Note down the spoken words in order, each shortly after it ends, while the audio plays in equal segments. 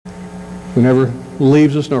who never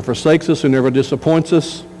leaves us nor forsakes us, who never disappoints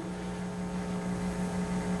us,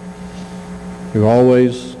 who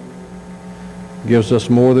always gives us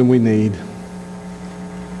more than we need,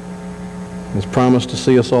 has promised to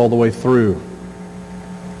see us all the way through.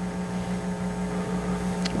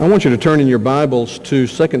 I want you to turn in your Bibles to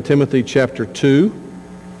 2 Timothy chapter 2.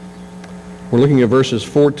 We're looking at verses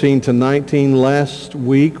 14 to 19. Last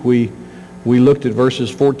week we looked at verses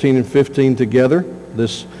 14 and 15 together.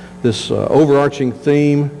 This overarching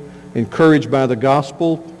theme, encouraged by the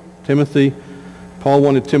gospel. Paul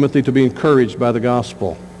wanted Timothy to be encouraged by the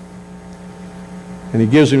gospel. And he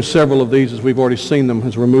gives him several of these as we've already seen them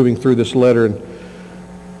as we're moving through this letter. And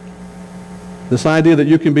this idea that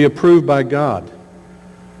you can be approved by God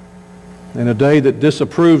in a day that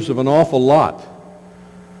disapproves of an awful lot.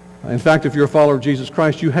 In fact, if you're a follower of Jesus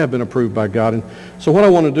Christ, you have been approved by God. And so what I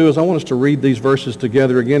want to do is I want us to read these verses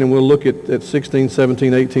together again, and we'll look at 16,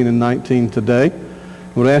 17, 18, and 19 today.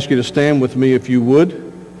 I would ask you to stand with me if you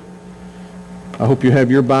would. I hope you have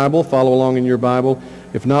your Bible. Follow along in your Bible.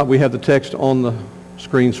 If not, we have the text on the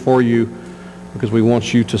screens for you because we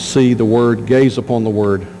want you to see the Word, gaze upon the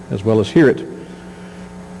Word, as well as hear it.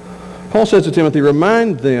 Paul says to Timothy,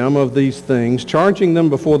 "Remind them of these things, charging them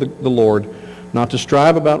before the Lord, not to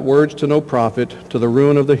strive about words to no profit, to the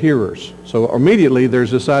ruin of the hearers." So immediately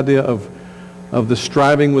there's this idea of the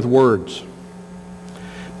striving with words.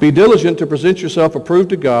 "Be diligent to present yourself approved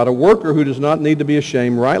to God, a worker who does not need to be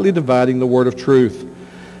ashamed, rightly dividing the word of truth.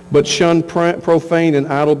 But shun profane and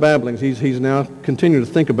idle babblings." He's now continuing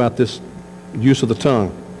to think about this use of the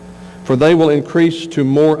tongue. "For they will increase to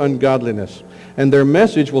more ungodliness, and their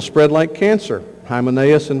message will spread like cancer."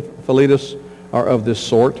 Hymenaeus and Philetus are of this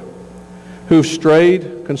sort, "who've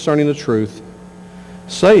strayed concerning the truth,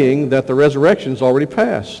 saying that the resurrection is already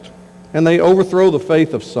past. And they overthrow the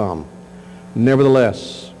faith of some.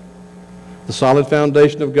 Nevertheless, the solid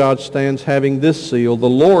foundation of God stands, having this seal, the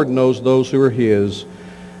Lord knows those who are his.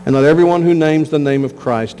 And let everyone who names the name of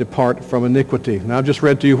Christ depart from iniquity." Now I've just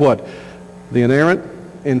read to you what? The inerrant,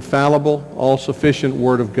 infallible, all-sufficient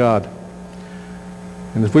Word of God.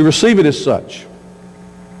 And if we receive it as such,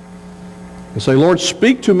 and say, "Lord,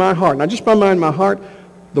 speak to my heart," not just my mind, my heart,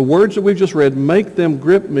 the words that we've just read, make them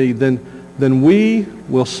grip me, then we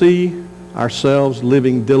will see ourselves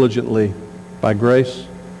living diligently by grace,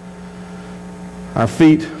 our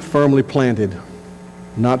feet firmly planted,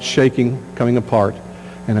 not shaking, coming apart,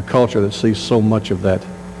 in a culture that sees so much of that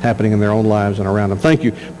happening in their own lives and around them. Thank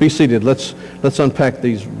you. Be seated. Let's unpack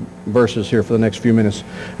these verses here for the next few minutes.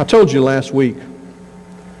 I told you last week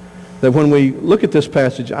that when we look at this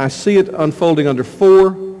passage, I see it unfolding under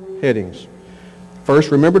four headings.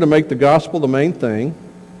 First, remember to make the gospel the main thing.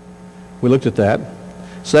 We looked at that.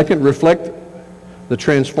 Second, reflect the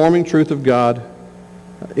transforming truth of God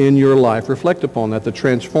in your life. Reflect upon that,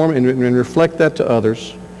 and reflect that to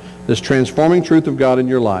others. This transforming truth of God in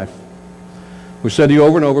your life. We've said to you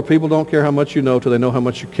over and over, people don't care how much you know till they know how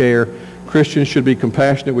much you care. Christians should be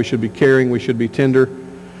compassionate, we should be caring, we should be tender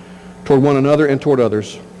toward one another and toward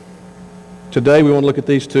others. Today we want to look at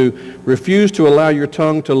these two. Refuse to allow your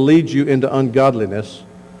tongue to lead you into ungodliness.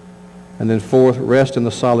 And then fourth, rest in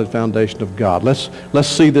the solid foundation of God. Let's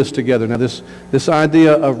see this together. Now this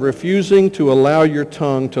idea of refusing to allow your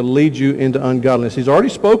tongue to lead you into ungodliness. He's already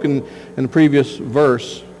spoken in the previous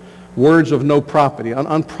verse, words of no profit,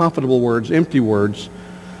 unprofitable words, empty words.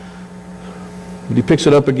 But he picks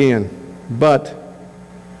it up again. But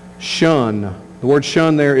shun. The word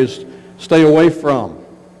shun there is stay away from.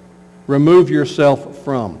 Remove yourself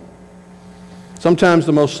from. Sometimes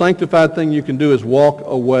the most sanctified thing you can do is walk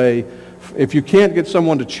away. If you can't get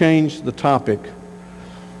someone to change the topic,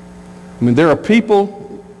 I mean, there are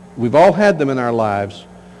people, we've all had them in our lives,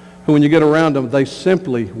 who when you get around them, they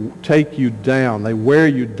simply take you down. They wear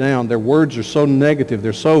you down. Their words are so negative.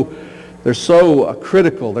 They're so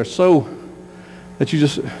critical. They're so that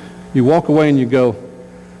you walk away and you go,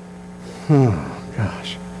 oh,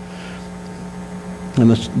 gosh. And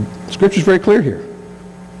the Scripture's very clear here.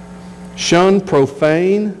 Shun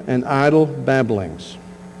profane and idle babblings,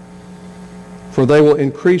 for they will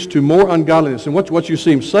increase to more ungodliness. And what you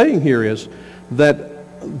see him saying here is that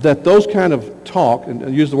those kind of talk,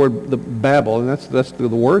 and use the word the babble, and that's the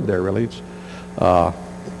word there really. It's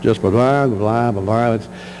just blah blah blah blah blah.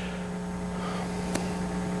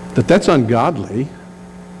 That's ungodly.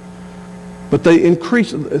 But they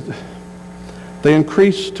increase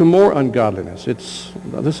to more ungodliness.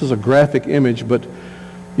 This is a graphic image, but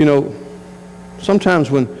you know,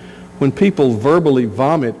 sometimes when people verbally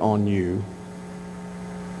vomit on you,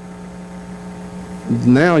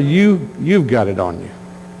 now you've got it on you.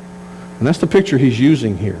 And that's the picture he's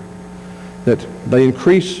using here. that they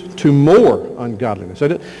increase to more ungodliness. So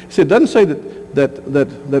it doesn't say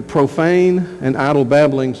that profane and idle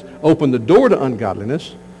babblings open the door to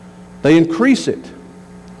ungodliness. They increase it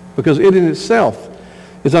because it in itself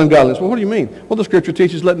is ungodliness. Well, what do you mean? Well, the Scripture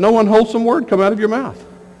teaches, let no unwholesome word come out of your mouth,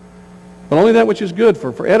 but only that which is good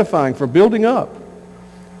for edifying, for building up.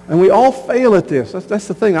 And we all fail at this. That's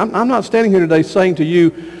the thing. I'm not standing here today saying to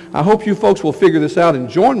you, I hope you folks will figure this out and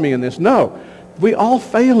join me in this. No. We all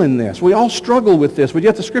fail in this. We all struggle with this, but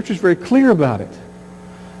yet the Scripture is very clear about it,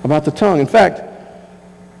 about the tongue. In fact,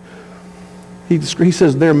 he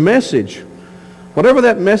says their message, whatever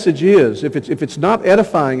that message is, if it's not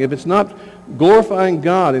edifying, if it's not glorifying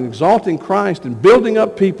God and exalting Christ and building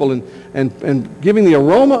up people and giving the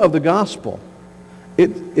aroma of the gospel, it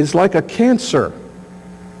is like a cancer.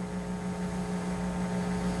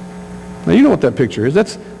 Now you know what that picture is.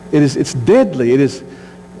 It's deadly.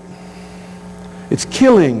 It's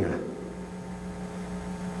killing.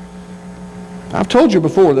 I've told you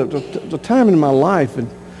before that the time in my life and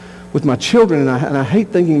with my children, and I hate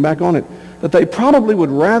thinking back on it, that they probably would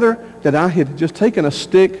rather that I had just taken a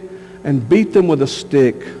stick and beat them with a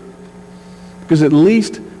stick, because at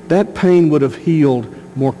least that pain would have healed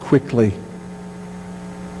more quickly.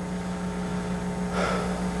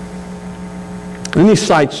 And he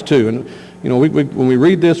cites too, and you know, when we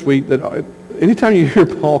read this, anytime you hear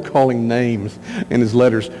Paul calling names in his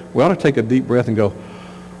letters, we ought to take a deep breath and go,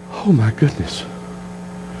 oh my goodness.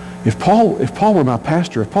 If Paul were my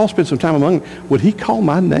pastor, if Paul spent some time among them, would he call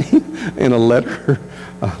my name in a letter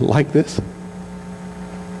like this?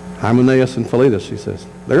 Hymenaeus and Philetus, he says.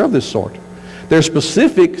 They're of this sort. Their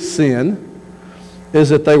specific sin is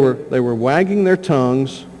that they were wagging their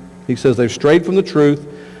tongues. He says they've strayed from the truth,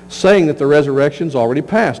 saying that the resurrection's already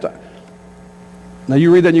passed. Now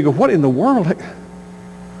you read that and you go, what in the world?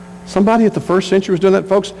 Somebody at the first century was doing that,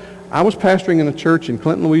 folks. I was pastoring in a church in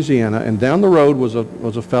Clinton, Louisiana, and down the road was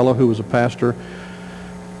a fellow who was a pastor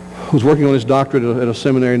who was working on his doctorate at a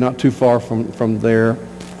seminary not too far from there.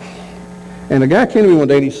 And a guy came to me one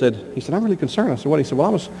day and he said, I'm really concerned. I said, what? He said, well,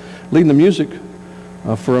 I was leading the music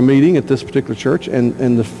for a meeting at this particular church,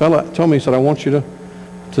 and the fellow told me, he said, I want you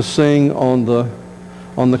to sing on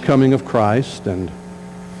the coming of Christ. And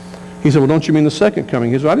he said, well, don't you mean the second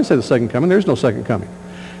coming? He said, well, I didn't say the second coming. There's no second coming.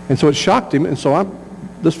 And so it shocked him, and so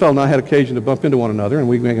this fellow and I had occasion to bump into one another, and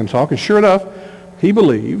we began to talk, and sure enough, he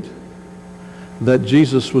believed that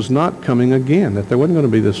Jesus was not coming again, that there wasn't going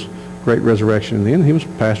to be this great resurrection in the end. He was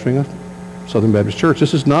pastoring a Southern Baptist church.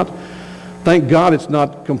 This is not, thank God it's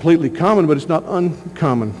not completely common, but it's not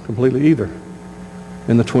uncommon completely either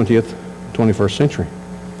in the 20th, 21st century.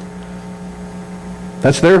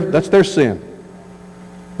 That's their sin.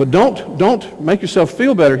 But don't make yourself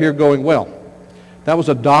feel better here going, well, that was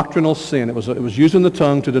a doctrinal sin. It was using the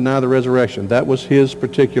tongue to deny the resurrection. That was his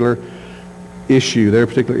particular issue, their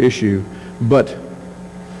particular issue. But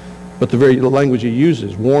the very language he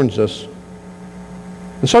uses warns us.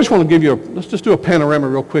 And so I just want to give you let's just do a panorama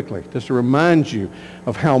real quickly, just to remind you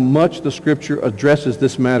of how much the Scripture addresses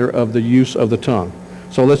this matter of the use of the tongue.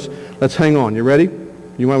 So let's hang on. You ready?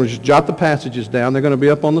 You want to just jot the passages down. They're going to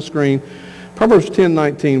be up on the screen. Proverbs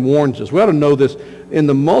 10:19 warns us. We ought to know this. In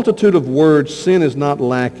the multitude of words, sin is not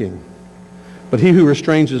lacking, but he who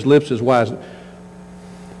restrains his lips is wise.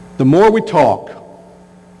 The more we talk,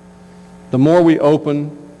 the more we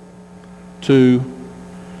open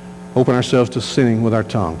ourselves to sinning with our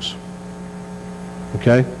tongues.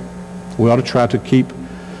 Okay? We ought to try to keep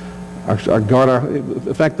our guard.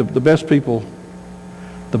 In fact, the best people,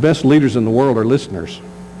 the best leaders in the world are listeners.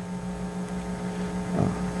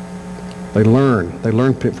 They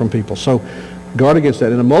learn from people. So guard against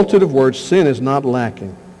that. In a multitude of words, sin is not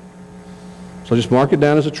lacking. So just mark it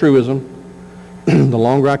down as a truism. The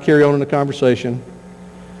longer I carry on in the conversation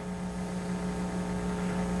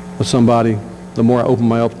with somebody, the more I open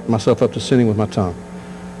myself up to sinning with my tongue.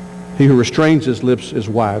 He who restrains his lips is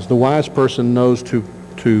wise. The wise person knows to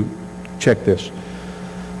check this.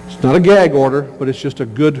 It's not a gag order, but it's just a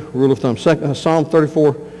good rule of thumb. Psalm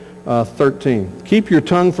 34:13. Keep your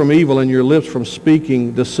tongue from evil and your lips from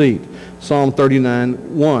speaking deceit. Psalm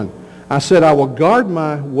 39:1. I said, I will guard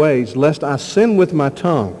my ways lest I sin with my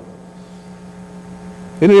tongue.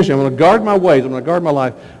 In addition, I'm going to guard my ways, I'm going to guard my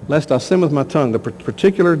life lest I sin with my tongue. The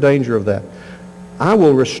particular danger of that. I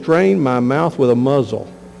will restrain my mouth with a muzzle.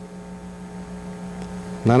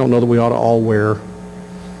 And I don't know that we ought to all wear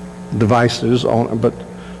devices on, but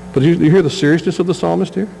you hear the seriousness of the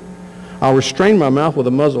psalmist here? I'll restrain my mouth with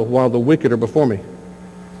a muzzle while the wicked are before me.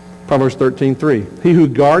 Proverbs 13:3. He who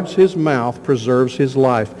guards his mouth preserves his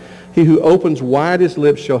life. He who opens wide his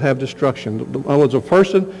lips shall have destruction. In other words, a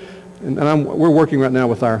person and we're working right now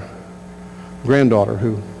with our granddaughter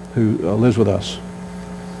who lives with us,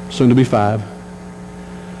 soon to be 5,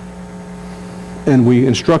 and we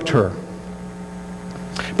instruct her.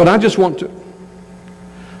 But I just want to,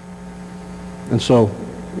 and so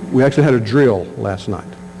we actually had a drill last night.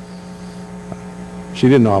 She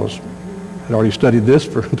didn't know had already studied this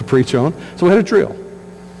to preach on, so we had a drill.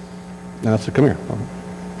 And I said, come here.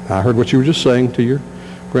 I heard what you were just saying to your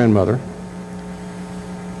grandmother.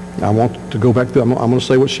 I want to go back through. I'm going to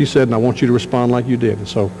say what she said, and I want you to respond like you did. And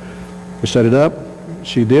so we set it up.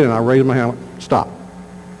 She did, and I raised my hand. Stop.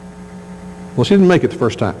 Well, she didn't make it the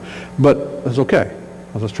first time, but it's okay.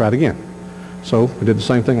 Let's try it again. So we did the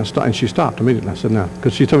same thing, and she stopped immediately. I said, no.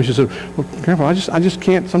 Because she told me, she said, well, Grandpa, I just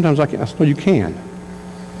can't. Sometimes I can't. I said, no, you can.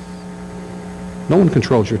 No one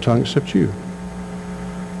controls your tongue except you.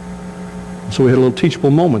 So we had a little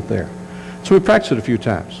teachable moment there. So we practiced it a few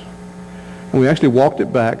times. And we actually walked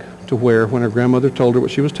it back to where, when her grandmother told her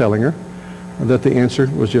what she was telling her, that the answer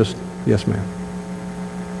was just, yes, ma'am.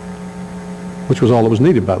 Which was all that was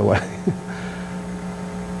needed, by the way.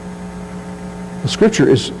 The Scripture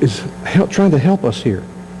is trying to help us here.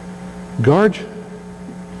 Guard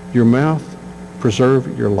your mouth,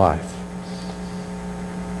 preserve your life.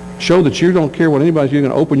 Show that you don't care what anybody's. You're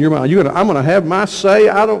going to open your mouth. I'm going to have my say.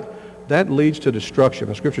 That leads to destruction.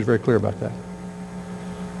 The Scripture is very clear about that.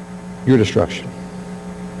 Your destruction.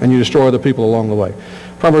 And you destroy other people along the way.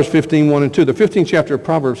 Proverbs 15:1 and 2. The 15th chapter of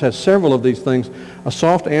Proverbs has several of these things. A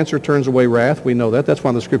soft answer turns away wrath. We know that. That's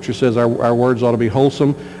why the Scripture says our words ought to be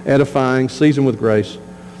wholesome, edifying, seasoned with grace.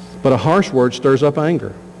 But a harsh word stirs up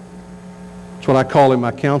anger. That's what I call in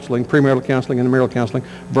my counseling, premarital counseling and marital counseling,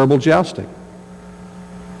 verbal jousting.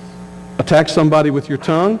 Attack somebody with your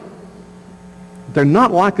tongue. They're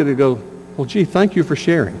not likely to go, well, gee, thank you for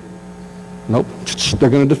sharing. Nope. They're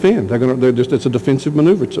going to defend. It's a defensive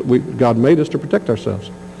maneuver. God made us to protect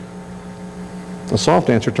ourselves. A soft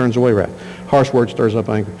answer turns away wrath. Harsh word stirs up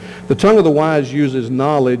anger. The tongue of the wise uses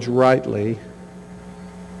knowledge rightly.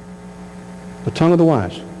 The tongue of the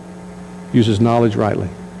wise uses knowledge rightly.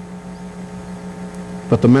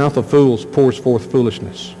 But the mouth of fools pours forth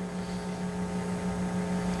foolishness.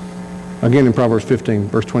 Again in Proverbs 15,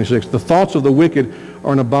 verse 26, the thoughts of the wicked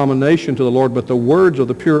are an abomination to the Lord, but the words of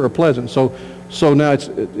the pure are pleasant. So now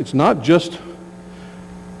it's not just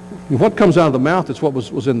what comes out of the mouth. It's what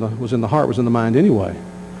was in the heart, was in the mind anyway.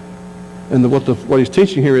 And what he's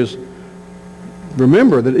teaching here is,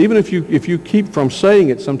 remember that even if you keep from saying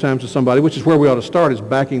it sometimes to somebody, which is where we ought to start, is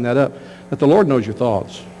backing that up, that the Lord knows your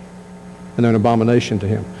thoughts, and they're an abomination to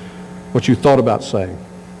Him. What you thought about saying.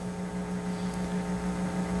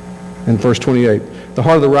 In verse 28, the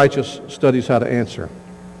heart of the righteous studies how to answer,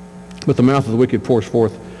 but the mouth of the wicked pours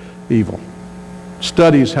forth evil.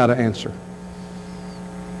 Studies how to answer.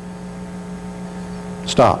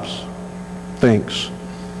 Stops. Thinks.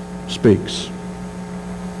 Speaks.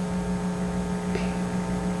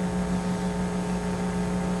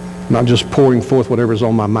 Not just pouring forth whatever's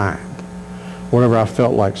on my mind, whatever I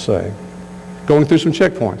felt like saying. Going through some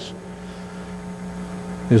checkpoints.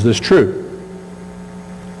 Is this true?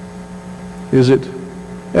 Is it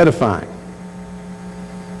edifying?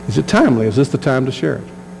 Is it timely? Is this the time to share it?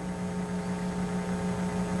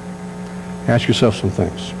 Ask yourself some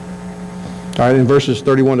things. All right, in verses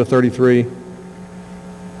 31 to 33,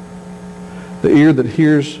 the ear that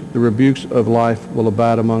hears the rebukes of life will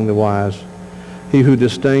abide among the wise. He who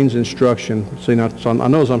disdains instruction, see now, so I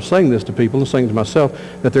know as I'm saying this to people, I'm saying to myself,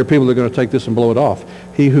 that there are people that are going to take this and blow it off.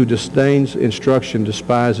 He who disdains instruction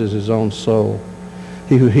despises his own soul.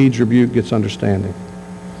 He who heeds rebuke gets understanding.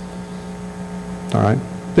 All right.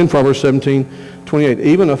 Then Proverbs 17:28.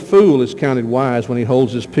 Even a fool is counted wise when he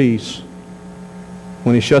holds his peace.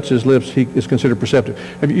 When he shuts his lips, he is considered perceptive.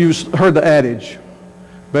 Have you heard the adage,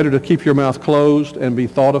 better to keep your mouth closed and be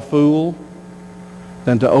thought a fool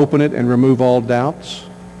than to open it and remove all doubts?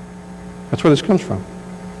 That's where this comes from.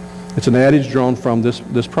 It's an adage drawn from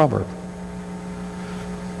this proverb.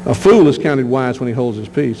 A fool is counted wise when he holds his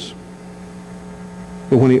peace.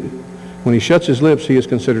 But when he shuts his lips, he is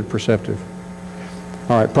considered perceptive.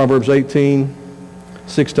 All right, Proverbs 18,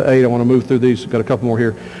 6 to 8. I want to move through these. I've got a couple more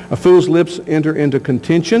here. A fool's lips enter into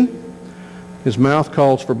contention. His mouth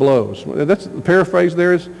calls for blows. That's the paraphrase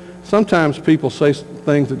there is, sometimes people say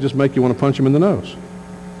things that just make you want to punch them in the nose.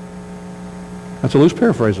 That's a loose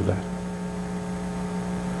paraphrase of that.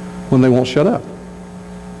 When they won't shut up.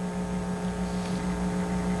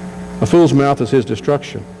 A fool's mouth is his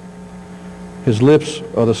destruction. His lips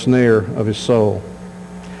are the snare of his soul.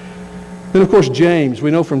 Then, of course, James.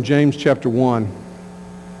 We know from James chapter 1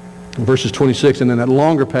 Verses 26, and then that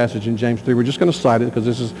longer passage in James 3. We're just going to cite it because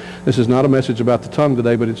this is not a message about the tongue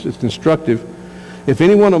today, but it's instructive. If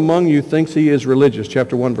anyone among you thinks he is religious,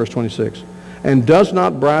 chapter 1, verse 26, and does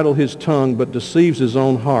not bridle his tongue but deceives his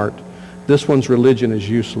own heart, this one's religion is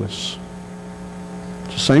useless.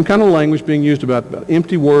 It's the same kind of language being used about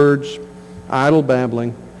empty words, idle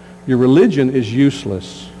babbling. Your religion is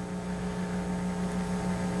useless.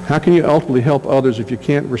 How can you ultimately help others if you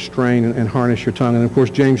can't restrain and harness your tongue? And of course,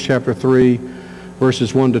 James chapter 3,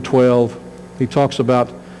 verses 1 to 12, he talks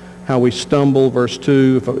about how we stumble. Verse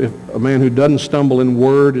 2, if a man who doesn't stumble in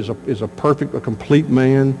word is a perfect, a complete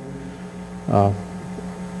man.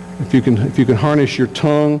 If you can harness your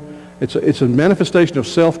tongue, it's a manifestation of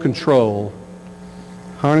self-control,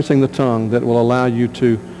 harnessing the tongue that will allow you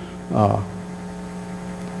to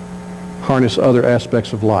harness other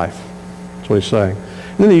aspects of life. That's what he's saying.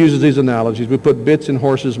 And then he uses these analogies. We put bits in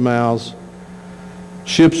horses' mouths.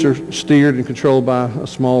 Ships are steered and controlled by a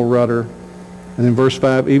small rudder. And in verse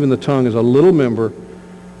 5, even the tongue is a little member,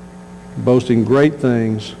 boasting great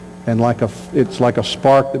things, and it's like a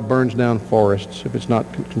spark that burns down forests if it's not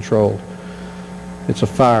controlled. It's a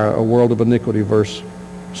fire, a world of iniquity, verse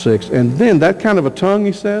 6. And then that kind of a tongue,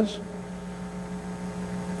 he says,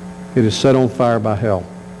 it is set on fire by hell.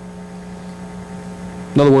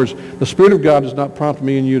 In other words, the Spirit of God does not prompt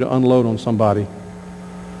me and you to unload on somebody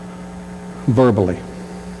verbally.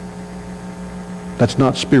 That's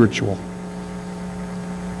not spiritual.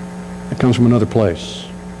 It comes from another place.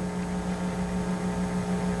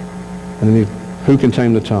 And then who can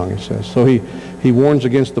tame the tongue, he says. So he warns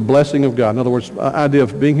against the blessing of God. In other words, the idea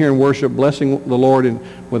of being here in worship, blessing the Lord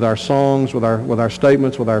with our songs, with our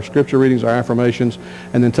statements, with our scripture readings, our affirmations,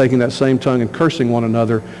 and then taking that same tongue and cursing one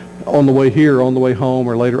another on the way here, on the way home,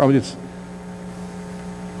 or later. I mean,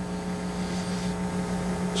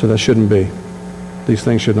 so that shouldn't be. These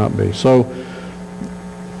things should not be. So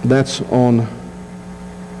that's on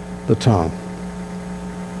the tongue.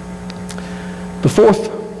 The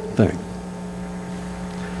fourth thing,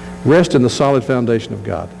 rest in the solid foundation of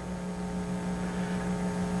God.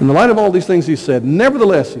 In the light of all these things he said,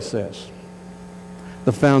 nevertheless, he says,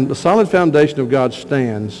 the solid foundation of God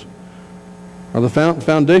stands, or the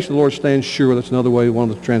foundation of the Lord stands sure. That's another way, one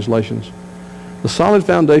of the translations. The solid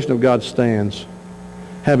foundation of God stands,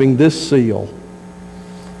 having this seal: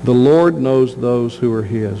 the Lord knows those who are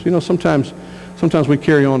his. You know, sometimes we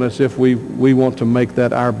carry on as if we want to make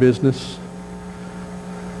that our business.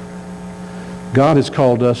 God has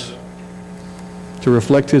called us to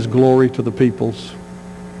reflect his glory to the peoples,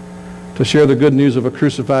 to share the good news of a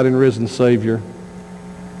crucified and risen Savior,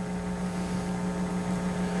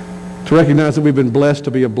 to recognize that we've been blessed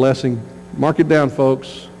to be a blessing. Mark it down,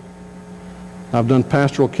 folks. I've done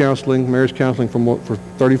pastoral counseling, marriage counseling for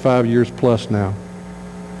 35 years plus now.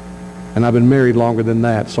 And I've been married longer than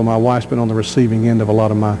that, so my wife's been on the receiving end of a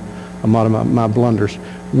lot of my blunders.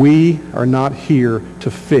 We are not here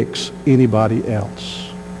to fix anybody else.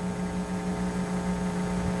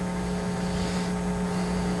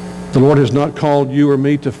 The Lord has not called you or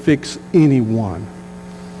me to fix anyone.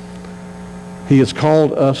 He has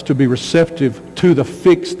called us to be receptive to the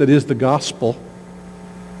fix that is the gospel.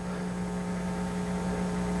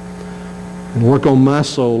 And work on my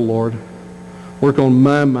soul, Lord. Work on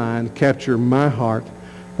my mind, capture my heart.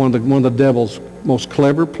 One of the devil's most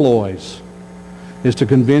clever ploys is to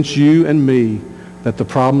convince you and me that the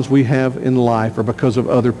problems we have in life are because of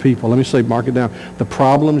other people. Let me say, mark it down. The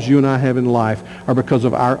problems you and I have in life are because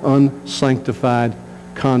of our unsanctified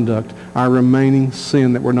conduct, our remaining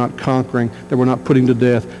sin that we're not conquering, that we're not putting to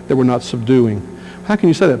death, that we're not subduing. How can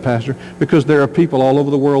you say that, Pastor? Because there are people all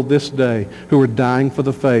over the world this day who are dying for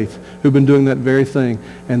the faith, who've been doing that very thing,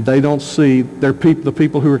 and they don't see the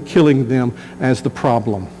people who are killing them as the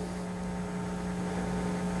problem.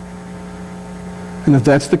 And if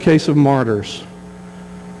that's the case of martyrs,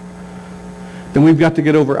 then we've got to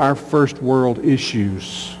get over our first world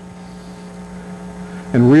issues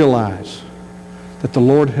and realize that the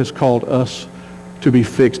Lord has called us to be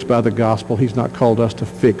fixed by the gospel. He's not called us to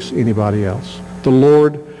fix anybody else. The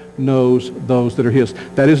Lord knows those that are his.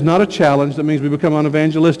 That is not a challenge that means we become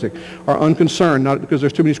unevangelistic or unconcerned, not because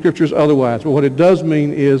there's too many scriptures otherwise. But what it does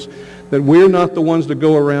mean is that we're not the ones that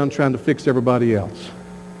go around trying to fix everybody else.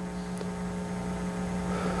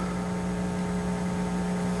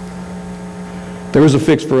 There is a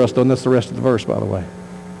fix for us, though, and that's the rest of the verse, by the way.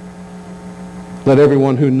 Let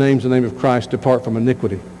everyone who names the name of Christ depart from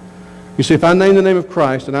iniquity. You see, if I name the name of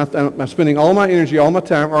Christ and I'm spending all my energy, all my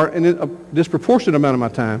time, or in a disproportionate amount of my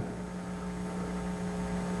time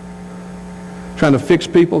trying to fix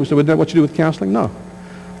people, we say, well, isn't that what you do with counseling? No.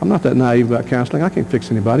 I'm not that naive about counseling. I can't fix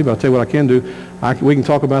anybody, but I'll tell you what I can do. We can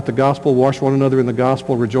talk about the gospel, wash one another in the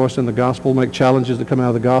gospel, rejoice in the gospel, make challenges that come out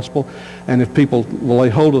of the gospel. And if people will lay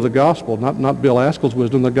hold of the gospel, not Bill Ascol's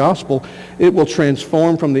wisdom, the gospel, it will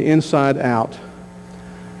transform from the inside out.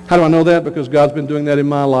 How do I know that? Because God's been doing that in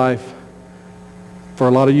my life for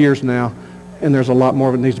a lot of years now, and there's a lot more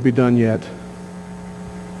of it needs to be done yet.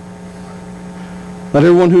 Let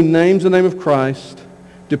everyone who names the name of Christ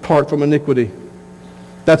depart from iniquity.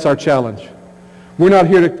 That's our challenge. We're not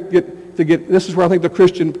here to get, this is where I think the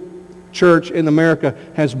Christian church in America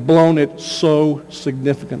has blown it so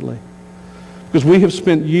significantly. Because we have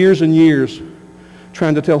spent years and years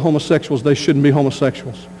trying to tell homosexuals they shouldn't be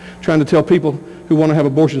homosexuals. Trying to tell people who want to have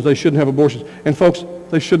abortions they shouldn't have abortions. And folks,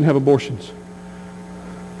 they shouldn't have abortions.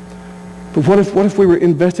 But what if we were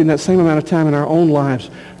investing that same amount of time in our own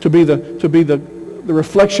lives to be the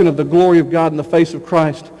reflection of the glory of God in the face of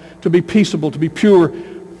Christ, to be peaceable, to be pure,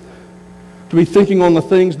 to be thinking on the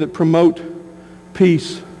things that promote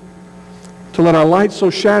peace, to let our light so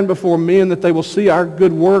shine before men that they will see our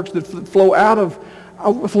good works that flow out of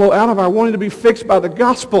our wanting to be fixed by the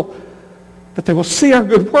gospel, that they will see our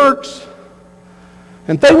good works,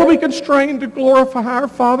 and they will be constrained to glorify our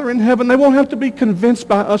Father in heaven. They won't have to be convinced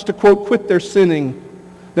by us to, quote, quit their sinning.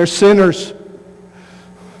 They're sinners.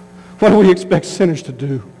 What do we expect sinners to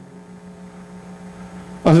do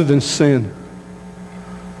other than sin?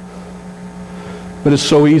 But it's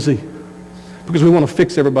so easy because we want to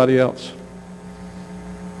fix everybody else.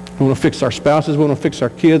 We want to fix our spouses. We want to fix our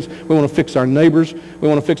kids. We want to fix our neighbors. We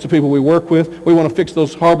want to fix the people we work with. We want to fix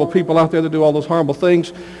those horrible people out there that do all those horrible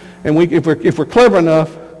things. And if we're clever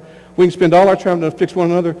enough, we can spend all our time to fix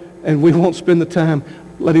one another, and we won't spend the time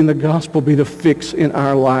letting the gospel be the fix in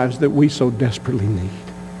our lives that we so desperately need.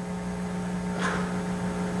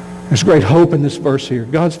 There's great hope in this verse here.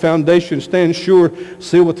 God's foundation stands sure,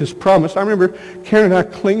 sealed with His promise. I remember Karen and I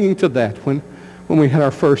clinging to that when we had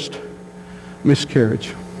our first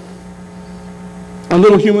miscarriage. A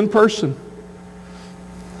little human person,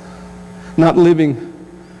 not living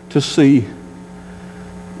to see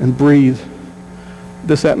and breathe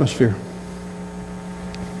this atmosphere.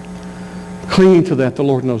 Clinging to that, the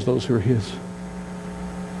Lord knows those who are His.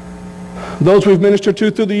 Those we've ministered to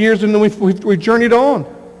through the years, and then we've journeyed on.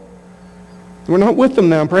 We're not with them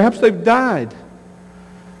now. Perhaps they've died.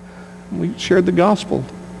 We shared the gospel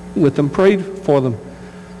with them, prayed for them.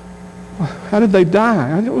 How did they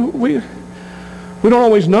die? We don't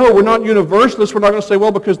always know. We're not universalists. We're not going to say,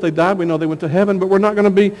 well, because they died, we know they went to heaven. But we're not going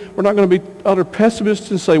to be utter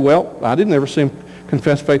pessimists and say, well, I didn't ever see them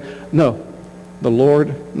confess faith. No, the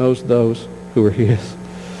Lord knows those who are His,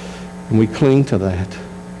 and we cling to that.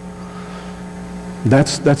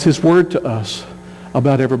 That's His word to us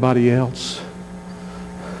about everybody else.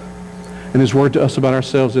 And His word to us about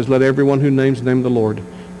ourselves is, let everyone who names the name of the Lord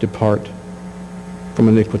depart from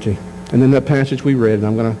iniquity. And then that passage we read, and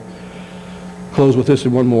I'm going to close with this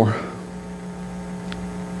and one more.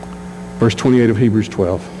 Verse 28 of Hebrews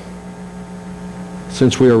 12.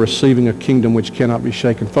 Since we are receiving a kingdom which cannot be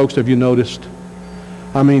shaken. Folks, have you noticed?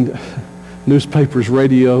 I mean, newspapers,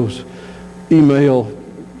 radios, email,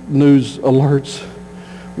 news alerts,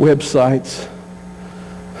 websites,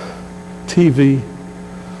 TV.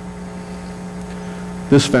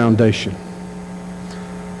 This foundation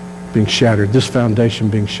being shattered. This foundation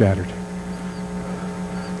being shattered.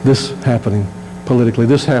 This happening politically.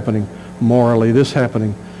 This happening morally. This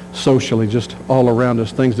happening socially, just all around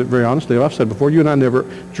us. Things that, very honestly, I've said before, you and I never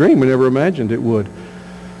dreamed, we never imagined it would.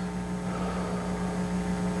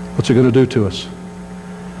 What's it going to do to us?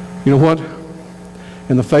 You know what?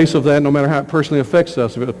 In the face of that, no matter how it personally affects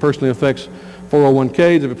us, if it personally affects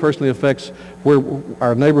 401ks, if it personally affects where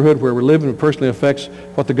our neighborhood, where we're living, if it personally affects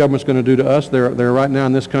what the government's going to do to us, there are right now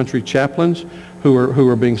in this country chaplains who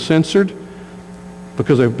are being censored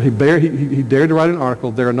because he dared to write an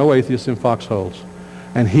article, there are no atheists in foxholes.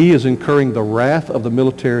 And he is incurring the wrath of the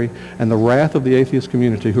military and the wrath of the atheist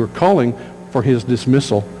community who are calling for his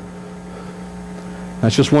dismissal.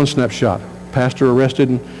 That's just one snapshot. Pastor arrested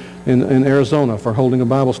in Arizona for holding a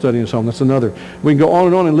Bible study in his home. That's another. We can go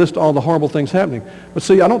on and list all the horrible things happening. But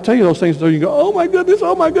see, I don't tell you those things so you go, oh my goodness,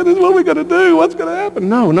 what are we going to do? What's going to happen?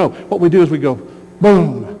 No. What we do is we go,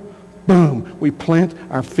 boom, boom. We plant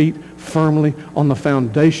our feet firmly on the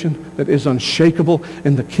foundation that is unshakable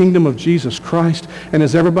in the kingdom of Jesus Christ. And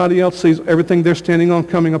as everybody else sees everything they're standing on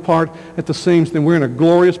coming apart at the seams, then we're in a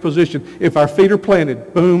glorious position. If our feet are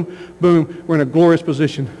planted, boom, boom, we're in a glorious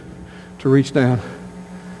position to reach down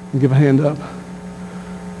and give a hand up.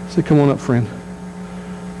 Say, come on up, friend.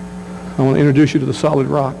 I want to introduce you to the solid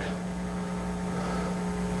rock.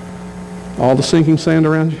 All the sinking sand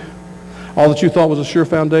around you, all that you thought was a sure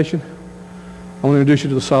foundation, I want to introduce you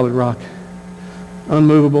to the solid rock.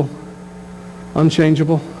 Unmovable,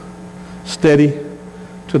 unchangeable, steady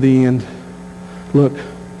to the end. Look,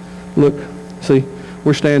 see,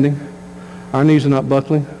 we're standing. Our knees are not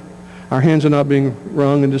buckling. Our hands are not being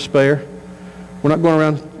wrung in despair. We're not going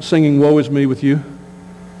around singing, woe is me with you.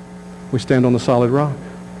 We stand on the solid rock.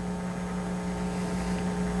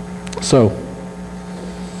 So,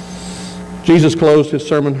 Jesus closed his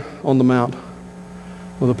Sermon on the Mount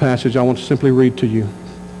with a passage I want to simply read to you.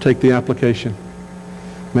 Take the application.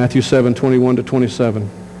 Matthew 7:21-27.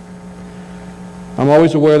 I'm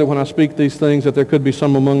always aware that when I speak these things that there could be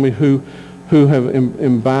some among me who have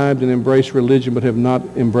imbibed and embraced religion but have not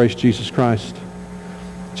embraced Jesus Christ.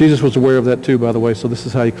 Jesus was aware of that too, by the way, so this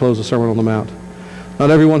is how he closed the Sermon on the Mount.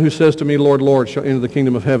 Not everyone who says to me, Lord, Lord, shall enter the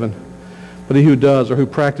kingdom of heaven, but he who does or who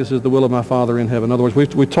practices the will of my Father in heaven. In other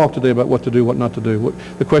words, we talked today about what to do, what not to do.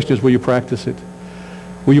 The question is, will you practice it?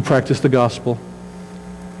 Will you practice the gospel?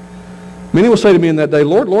 Many will say to me in that day,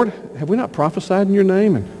 Lord, Lord, have we not prophesied in your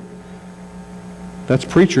name? And that's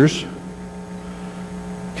preachers.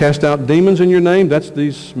 Cast out demons in your name. That's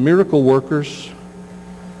these miracle workers.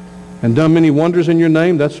 And done many wonders in your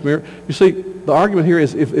name. That's You see, the argument here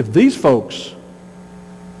is if these folks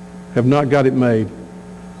have not got it made,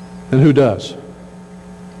 then who does?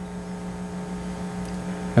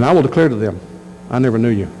 And I will declare to them, I never knew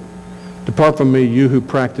you. Depart from me, you who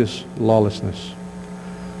practice lawlessness.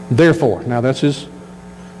 Therefore, now that's his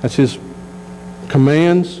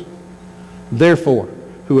commands. Therefore,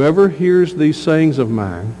 whoever hears these sayings of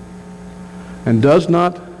mine and does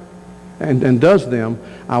not and does them,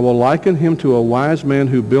 I will liken him to a wise man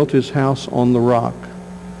who built his house on the rock,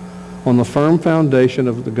 on the firm foundation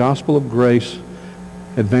of the gospel of grace,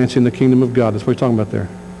 advancing the kingdom of God. That's what we're talking about there.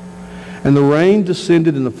 And the rain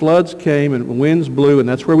descended and the floods came and winds blew, and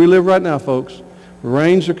that's where we live right now, folks. The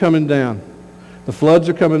rains are coming down. The floods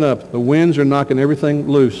are coming up. The winds are knocking everything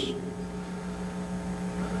loose.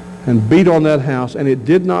 And beat on that house, and it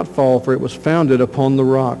did not fall, for it was founded upon the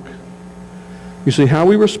rock. You see, how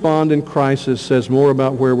we respond in crisis says more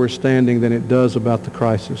about where we're standing than it does about the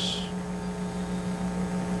crisis.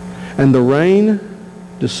 And the rain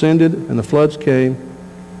descended, and the floods came,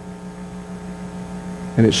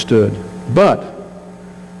 and it stood. But,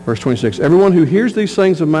 verse 26, everyone who hears these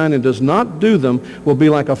things of mine and does not do them will be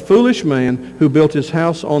like a foolish man who built his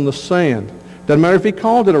house on the sand. Doesn't matter if he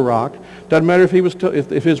called it a rock. Doesn't matter if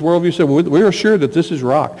if his worldview said, well, we're assured that this is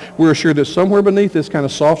rock. We're assured that somewhere beneath this kind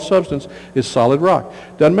of soft substance is solid rock.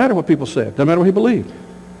 Doesn't matter what people said. Doesn't matter what he believed.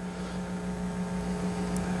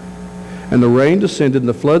 And the rain descended, and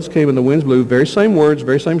the floods came, and the winds blew, very same words,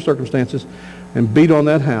 very same circumstances, and beat on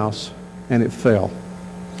that house, and it fell.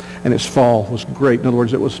 And its fall was great. In other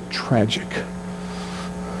words, it was tragic.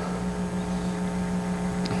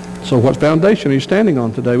 So what foundation are you standing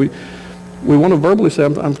on today? We want to verbally say,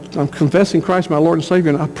 I'm confessing Christ my Lord and Savior,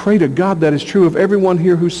 and I pray to God that is true of everyone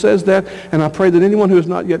here who says that, and I pray that anyone who has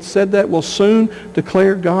not yet said that will soon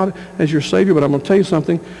declare God as your Savior. But I'm going to tell you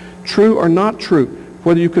something, true or not true,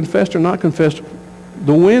 whether you confessed or not confessed,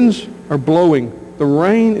 the winds are blowing, the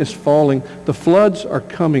rain is falling, the floods are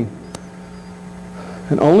coming.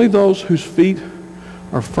 And only those whose feet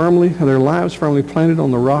are firmly, and their lives firmly planted on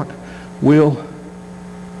the rock will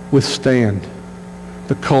withstand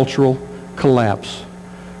the cultural collapse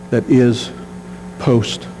that is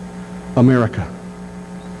post-America.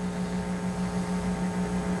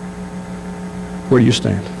 Where do you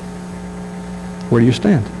stand? Where do you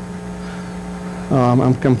stand?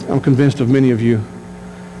 I'm convinced of many of you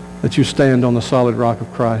that you stand on the solid rock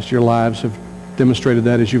of Christ. Your lives have demonstrated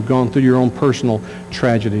that as you've gone through your own personal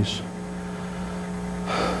tragedies.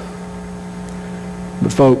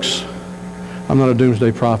 But folks, I'm not a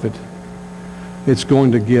doomsday prophet. It's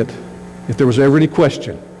going to get, if there was ever any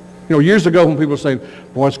question, you know, years ago when people were saying,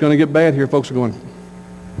 boy, it's going to get bad here, folks are going,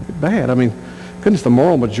 bad? I mean, goodness, the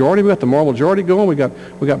moral majority, we got the moral majority going, we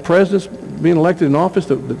got presidents being elected in office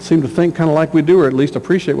that seem to think kind of like we do, or at least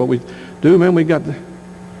appreciate what we do. Man, we got,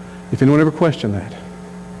 if anyone ever questioned that,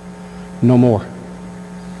 no more.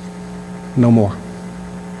 No more.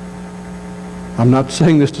 I'm not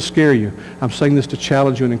saying this to scare you. I'm saying this to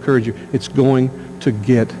challenge you and encourage you. It's going to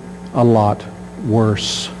get a lot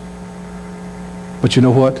worse. But you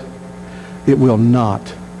know what? It will not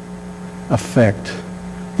affect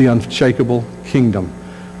the unshakable kingdom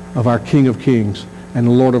of our King of Kings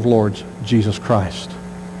and Lord of Lords, Jesus Christ.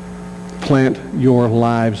 Plant your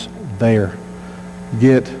lives there.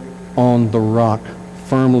 Get on the rock,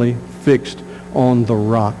 firmly fixed on the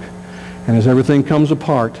rock. And as everything comes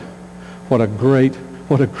apart, what a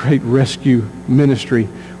what a great rescue ministry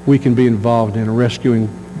we can be involved in, rescuing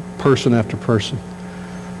person after person.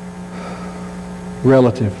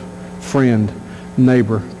 Relative, friend,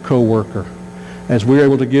 neighbor, co-worker, as we're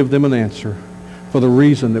able to give them an answer for the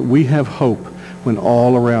reason that we have hope when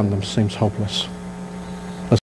all around them seems hopeless.